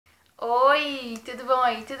Oi, tudo bom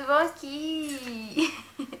aí? Tudo bom aqui?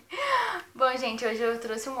 Bom, gente, hoje eu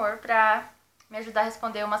trouxe o humor pra me ajudar a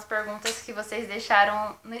responder umas perguntas que vocês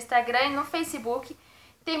deixaram no Instagram e no Facebook.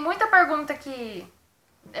 Tem muita pergunta que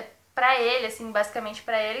é pra ele, assim, basicamente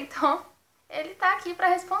pra ele, então ele tá aqui pra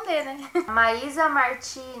responder, né? Maísa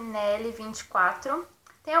Martinelli, 24.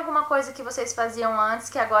 Tem alguma coisa que vocês faziam antes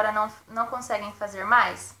que agora não conseguem fazer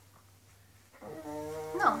mais?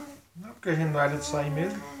 Não. Não, porque a gente não era de sair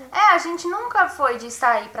mesmo. A gente nunca foi de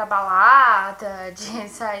sair pra balada, de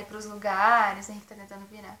sair pros lugares. A gente tá tentando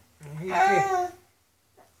virar. Henrique.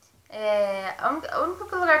 O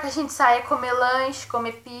único lugar que a gente sai é comer lanche,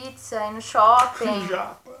 comer pizza, ir no shopping,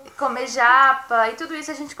 comer japa. E tudo isso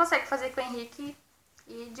a gente consegue fazer com o Henrique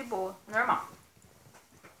e de boa, normal.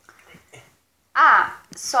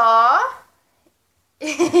 Só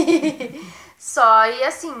ir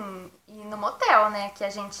assim, ir no motel, né? Que a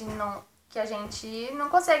gente não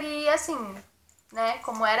consegue ir assim, né?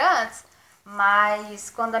 Como era antes. Mas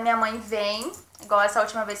quando a minha mãe vem, igual essa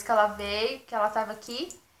última vez que ela veio, que ela tava aqui,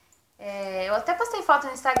 eu até postei foto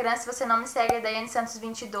no Instagram, se você não me segue, é Daiani Santos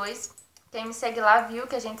 22. Quem me segue lá viu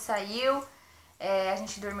que a gente saiu, a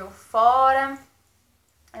gente dormiu fora.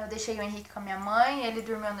 Eu deixei o Henrique com a minha mãe, ele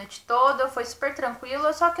dormiu a noite toda, foi super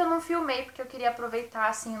tranquilo, só que eu não filmei porque eu queria aproveitar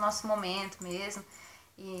assim o nosso momento mesmo.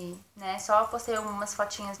 E, né, só postei algumas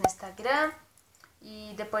fotinhas no Instagram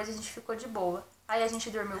e depois a gente ficou de boa. Aí a gente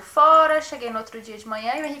dormiu fora, cheguei no outro dia de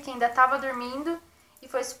manhã e o Henrique ainda tava dormindo e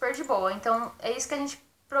foi super de boa. Então é isso que a gente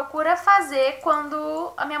procura fazer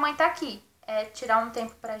quando a minha mãe tá aqui. É tirar um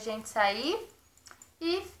tempo pra gente sair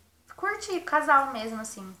e curtir, casal mesmo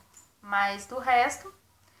assim. Mas do resto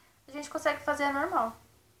a gente consegue fazer normal.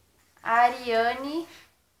 Ariane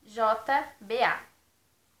JBA.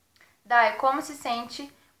 Dai, como se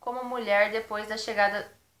sente como mulher depois da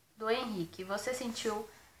chegada do Henrique? Você sentiu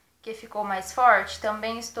que ficou mais forte?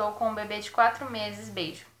 Também estou com um bebê de 4 meses.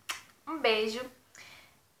 Beijo. Um beijo.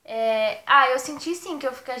 Eu senti sim que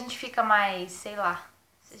a gente fica mais, sei lá.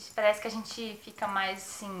 Parece que a gente fica mais,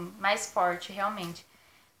 assim, mais forte, realmente.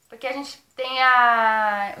 Porque a gente tem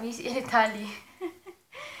ele tá ali.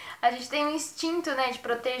 A gente tem um instinto, né, de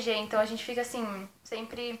proteger, então a gente fica assim,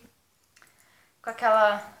 sempre com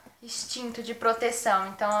aquela instinto de proteção.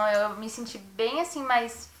 Então eu me senti bem assim,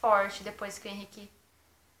 mais forte depois que o Henrique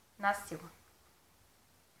nasceu.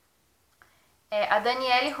 A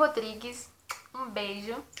Daniele Rodrigues, um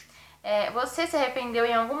beijo. Você se arrependeu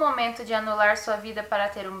em algum momento de anular sua vida para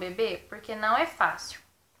ter um bebê? Porque não é fácil.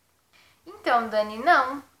 Então, Dani,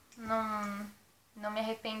 não me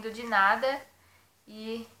arrependo de nada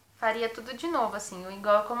e faria tudo de novo, assim,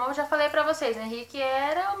 igual como eu já falei pra vocês, o Henrique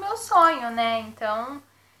era o meu sonho, né, então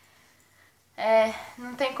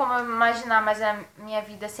não tem como eu imaginar mais a minha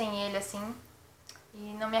vida sem ele, assim,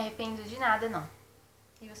 e não me arrependo de nada, não.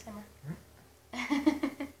 E você, amor?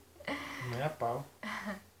 Nem a pau.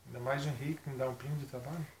 Ainda mais o Henrique, que me dá um pingo de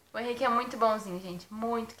trabalho. O Henrique é muito bonzinho, gente,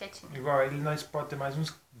 muito quietinho. Igual ele, nós pode ter mais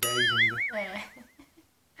uns 10 ainda.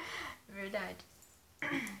 Verdade.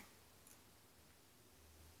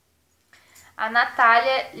 A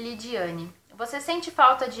Natália Lidiane. Você sente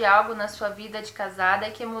falta de algo na sua vida de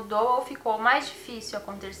casada que mudou ou ficou mais difícil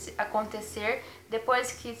acontecer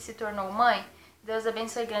depois que se tornou mãe? Deus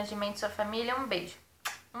abençoe grandemente sua família. Um beijo.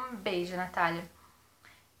 Um beijo, Natália.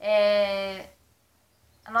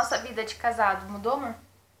 A nossa vida de casado mudou, amor?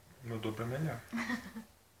 Mudou pra melhor.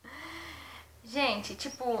 Gente,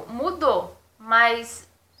 tipo, mudou. Mas,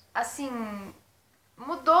 assim...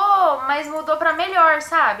 mas mudou pra melhor,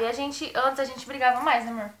 sabe? Antes a gente brigava mais,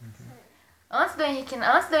 né, amor? Uhum. Antes de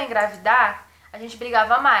eu engravidar, a gente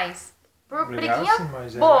brigava mais. Por briguinha sim,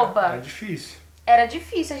 mas boba. Era difícil. Era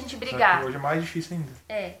difícil a gente brigar. Só que hoje é mais difícil ainda.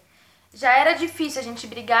 Já era difícil a gente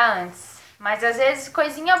brigar antes. Mas às vezes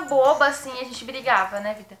coisinha boba assim a gente brigava,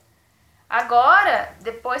 né, vida? Agora,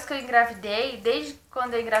 depois que eu engravidei, desde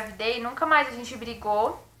quando eu engravidei, nunca mais a gente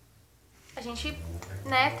brigou. A gente,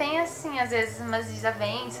 né, tem assim, às vezes umas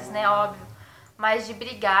desavenças, né, óbvio. Mas de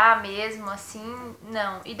brigar mesmo, assim,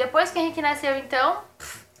 não. E depois que o Henrique nasceu, então...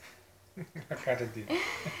 A cara dele.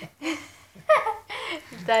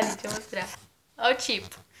 Tá ali, deixa eu mostrar. Olha o tipo.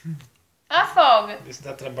 A folga. Vê se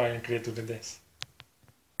dá trabalho em criatura dessa.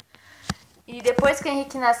 E depois que o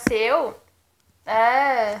Henrique nasceu,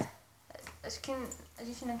 acho que a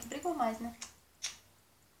gente não brigou mais, né?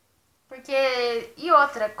 Porque... E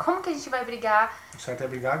outra, como que a gente vai brigar? Só até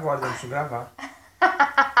brigar agora, deixa eu gravar.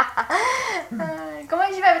 Como a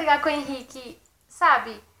gente vai brigar com o Henrique,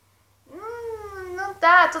 sabe? Não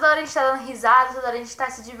dá, toda hora a gente tá dando risada, toda hora a gente tá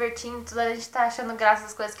se divertindo, toda hora a gente tá achando graça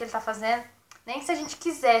das coisas que ele tá fazendo. Nem que se a gente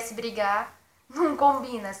quisesse brigar, não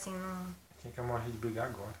combina, assim. Não... Quem quer morrer de brigar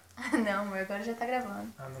agora? Não, amor, agora já tá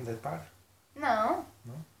gravando. Ah, não depara? Não.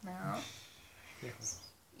 Não? Não. Errou.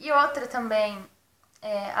 E outra também,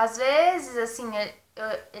 às vezes, assim,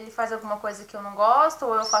 ele faz alguma coisa que eu não gosto,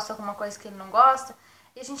 ou eu faço alguma coisa que ele não gosta,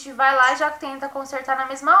 e a gente vai lá e já tenta consertar na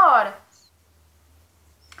mesma hora.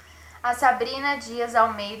 A Sabrina Dias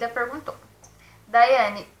Almeida perguntou: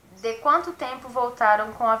 Daiane, de quanto tempo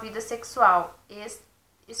voltaram com a vida sexual?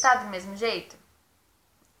 Está do mesmo jeito?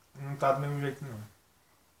 Não tá do mesmo jeito, não.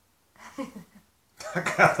 Tá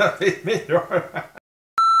cada vez melhor.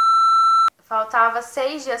 Faltava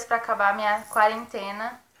 6 dias pra acabar a minha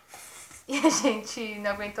quarentena e a gente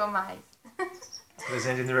não aguentou mais.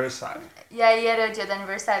 Presente de aniversário. E aí era o dia do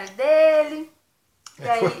aniversário dele. E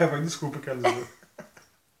aí... Foi desculpa que ela usou.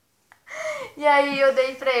 E aí eu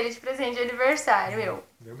dei pra ele de presente de aniversário, eu.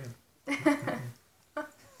 Deu mesmo.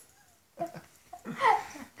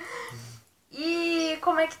 E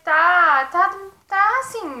como é que tá? Tá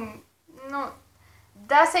assim, não,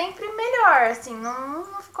 dá sempre melhor, assim,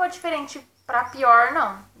 não ficou diferente pra pior,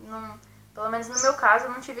 não. Pelo menos no meu caso,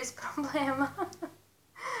 eu não tive esse problema.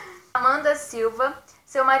 Amanda Silva,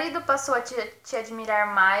 seu marido passou a te admirar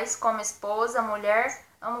mais como esposa, mulher?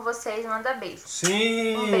 Amo vocês, manda beijo.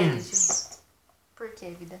 Sim! Um beijo. Por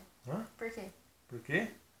quê, vida? Hã? Por quê? Por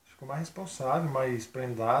quê? Ficou mais responsável, mais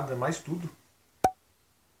prendada, mais tudo.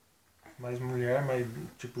 Mais mulher, mais,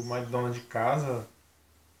 tipo, mais dona de casa.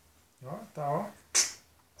 Ó, tá, ó.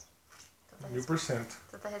 1000%.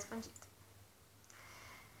 Então tá respondido.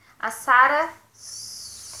 A Sara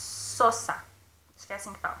Sossa. Acho que é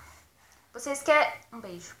assim que fala. Vocês querem... Um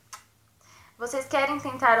beijo. Vocês querem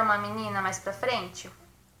tentar uma menina mais pra frente?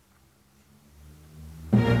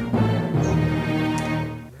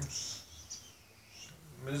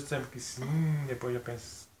 Ao mesmo tempo que sim, depois já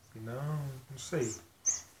penso que não sei.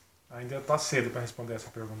 Ainda tá cedo pra responder essa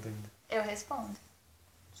pergunta ainda. Eu respondo.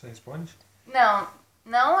 Você responde?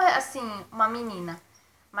 Não é assim, uma menina.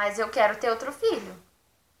 Mas eu quero ter outro filho.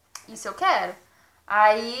 Isso eu quero.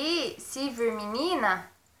 Aí, se vir menina,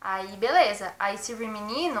 aí beleza. Aí se vir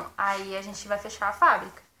menino, aí a gente vai fechar a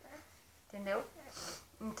fábrica. Entendeu?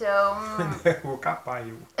 Então... Eu vou capar,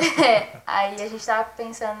 eu. Aí a gente tava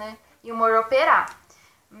pensando em uma operar.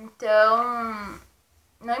 Então,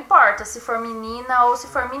 não importa se for menina ou se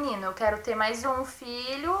for menino. Eu quero ter mais um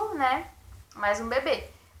filho, né? Mais um bebê.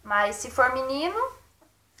 Mas se for menino,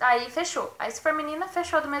 aí fechou. Aí se for menina,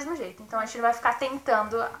 fechou do mesmo jeito. Então a gente não vai ficar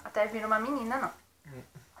tentando até vir uma menina, não.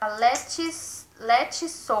 A Lete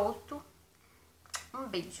Souto, um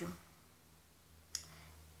beijo.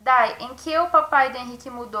 Dai, em que o papai do Henrique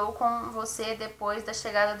mudou com você depois da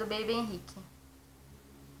chegada do baby Henrique?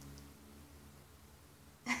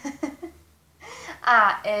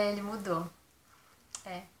 Ele mudou.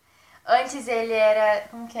 Antes ele era...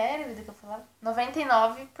 Como que era a vida que eu falava?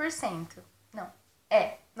 99%. Não.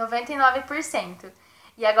 99%.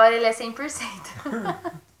 E agora ele é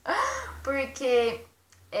 100%. Porque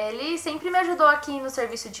ele sempre me ajudou aqui no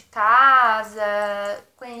serviço de casa,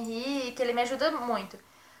 com o Henrique, ele me ajuda muito.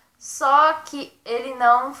 Só que ele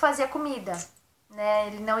não fazia comida, né?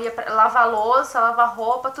 Ele não ia lavar louça, lavar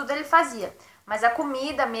roupa, tudo ele fazia. Mas a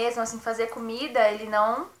comida mesmo, assim, fazer comida, ele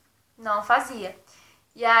não fazia.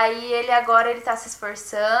 E aí ele agora ele tá se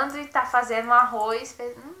esforçando e tá fazendo um arroz,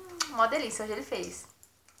 uma delícia, hoje ele fez.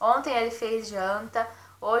 Ontem ele fez janta,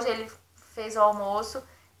 hoje ele fez o almoço.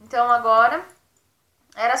 Então agora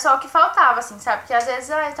era só o que faltava, assim, sabe? Porque às vezes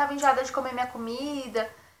eu tava enjoada de comer minha comida,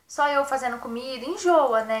 só eu fazendo comida,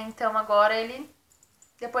 enjoa, né? Então agora ele,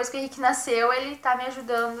 depois que o Henrique nasceu, ele tá me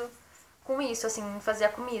ajudando com isso, assim, fazer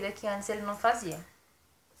a comida, que antes ele não fazia.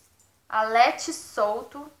 A Lete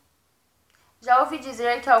Souto. Já ouvi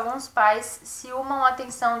dizer que alguns pais ciúmam a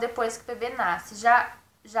atenção depois que o bebê nasce,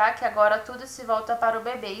 já que agora tudo se volta para o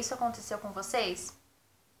bebê. Isso aconteceu com vocês?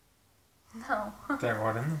 Não. Até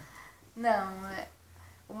agora não. Não,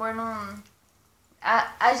 o amor não...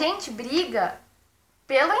 A gente briga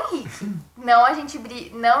pelo Henrique. Não a gente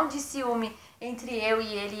briga, não de ciúme entre eu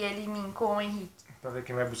e ele e mim com o Henrique. Pra ver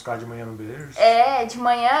quem vai buscar de manhã no berço. De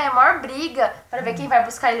manhã é a maior briga pra ver quem vai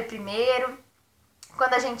buscar ele primeiro.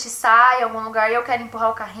 Quando a gente sai em algum lugar, eu quero empurrar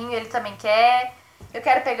o carrinho, ele também quer. Eu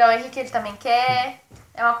quero pegar o Henrique, ele também quer.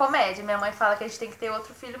 É uma comédia. Minha mãe fala que a gente tem que ter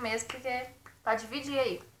outro filho mesmo, porque pra dividir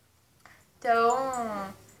aí.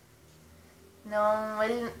 Então,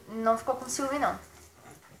 ele não ficou com ciúme, não.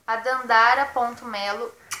 A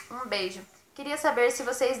Dandara.melo, um beijo. Queria saber se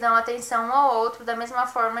vocês dão atenção um ao outro da mesma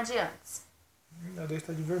forma de antes. Ainda dois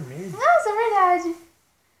tá de vermelho. Nossa, é verdade.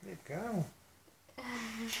 Legal.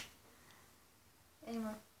 Ei,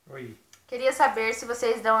 mano. Oi. Queria saber se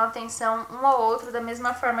vocês dão atenção um ao outro da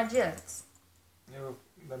mesma forma de antes.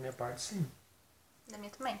 Da minha parte, sim. Da minha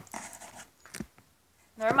também.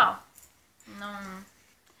 Normal. Não...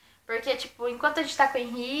 Porque, tipo, enquanto a gente tá com o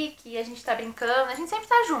Henrique, a gente tá brincando, a gente sempre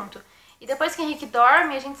tá junto. E depois que o Henrique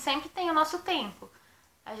dorme, a gente sempre tem o nosso tempo.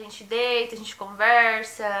 A gente deita, a gente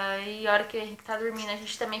conversa, e a hora que o Henrique tá dormindo, a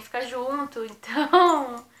gente também fica junto.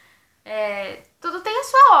 Então, tudo tem a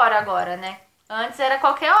sua hora agora, né? Antes era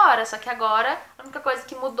qualquer hora, só que agora a única coisa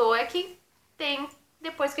que mudou é que tem,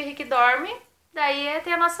 depois que o Henrique dorme, daí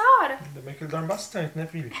tem a nossa hora. Ainda bem que ele dorme bastante, né,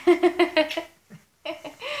 filho?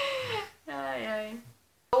 Ai, ai.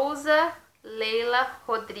 Souza Leila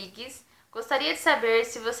Rodrigues. Gostaria de saber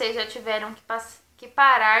se vocês já tiveram que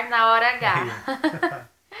parar na hora H.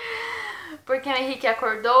 Porque o Henrique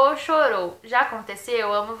acordou ou chorou. Já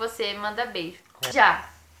aconteceu? Amo você, manda beijo. Já.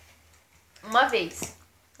 Uma vez.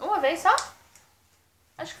 Uma vez só?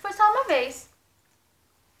 Acho que foi só uma vez.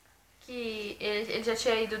 Que ele já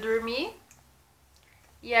tinha ido dormir.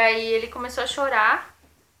 E aí ele começou a chorar.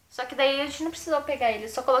 Só que daí a gente não precisou pegar ele. Eu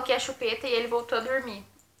só coloquei a chupeta e ele voltou a dormir.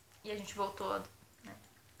 E a gente voltou, né,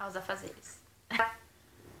 aos afazeres.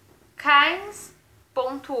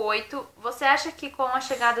 Cains.8. Você acha que com a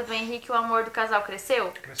chegada do Henrique o amor do casal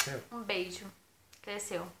cresceu? Cresceu. Um beijo.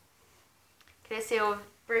 Cresceu. Cresceu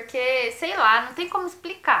porque, sei lá, não tem como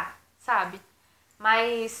explicar, sabe?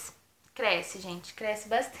 Mas cresce, gente. Cresce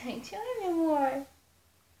bastante. Ai, meu amor.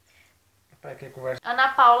 Ana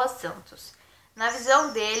Paula Santos. Na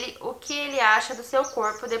visão dele, o que ele acha do seu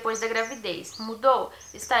corpo depois da gravidez? Mudou?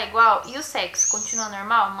 Está igual? E o sexo? Continua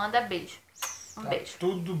normal? Manda beijo. Um beijo.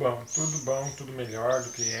 Tudo bom, tudo melhor do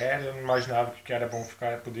que era. Eu não imaginava que era bom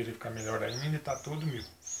ficar, poderia ficar melhor ainda e tá tudo mil.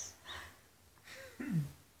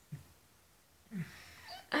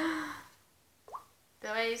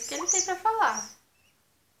 Então é isso que ele tem pra falar.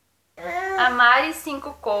 A Mari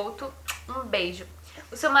 5 Couto, um beijo.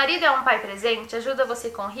 O seu marido é um pai presente? Ajuda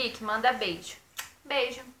você com o Rick? Manda beijo.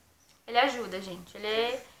 Beijo. Ele ajuda, gente.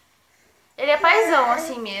 Ele é paizão,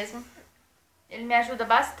 assim mesmo. Ele me ajuda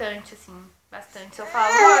bastante, assim. Bastante. Se eu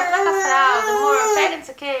falo, amor, troca a fralda, amor, pega não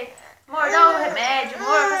sei o quê. Amor, dá o remédio,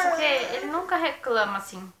 amor, não sei o quê. Ele nunca reclama,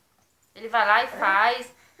 assim. Ele vai lá e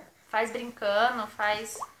faz brincando,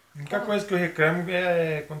 faz... A única coisa que eu reclamo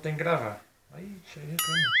é quando tem que gravar. Aí,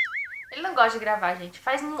 reclama. Ele não gosta de gravar, gente.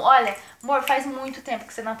 Olha, amor, faz muito tempo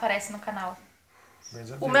que você não aparece no canal.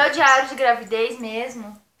 O meu diário de gravidez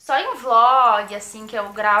mesmo, só em vlog, assim, que eu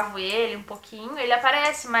gravo ele um pouquinho, ele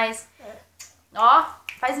aparece, mas, ó,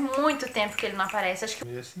 faz muito tempo que ele não aparece. Acho que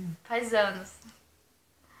faz anos.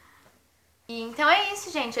 E, então é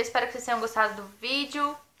isso, gente. Eu espero que vocês tenham gostado do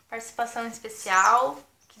vídeo. Participação especial,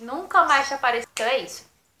 que nunca mais te apareceu. Então é isso.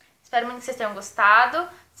 Espero muito que vocês tenham gostado.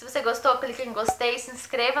 Se você gostou, clique em gostei, se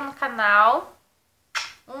inscreva no canal.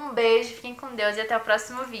 Um beijo, fiquem com Deus e até o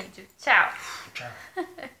próximo vídeo. Tchau. Tchau.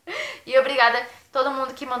 E obrigada a todo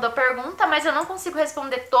mundo que mandou pergunta, mas eu não consigo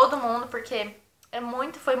responder todo mundo porque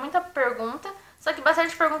foi muita pergunta, só que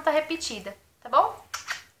bastante pergunta repetida, tá bom?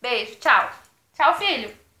 Beijo, tchau. Tchau,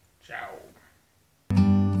 filho. Tchau.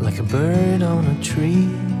 Like a bird on a tree,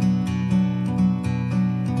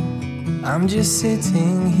 I'm just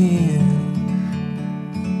sitting here.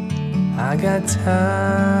 I got time,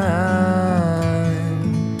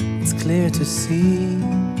 it's clear to see.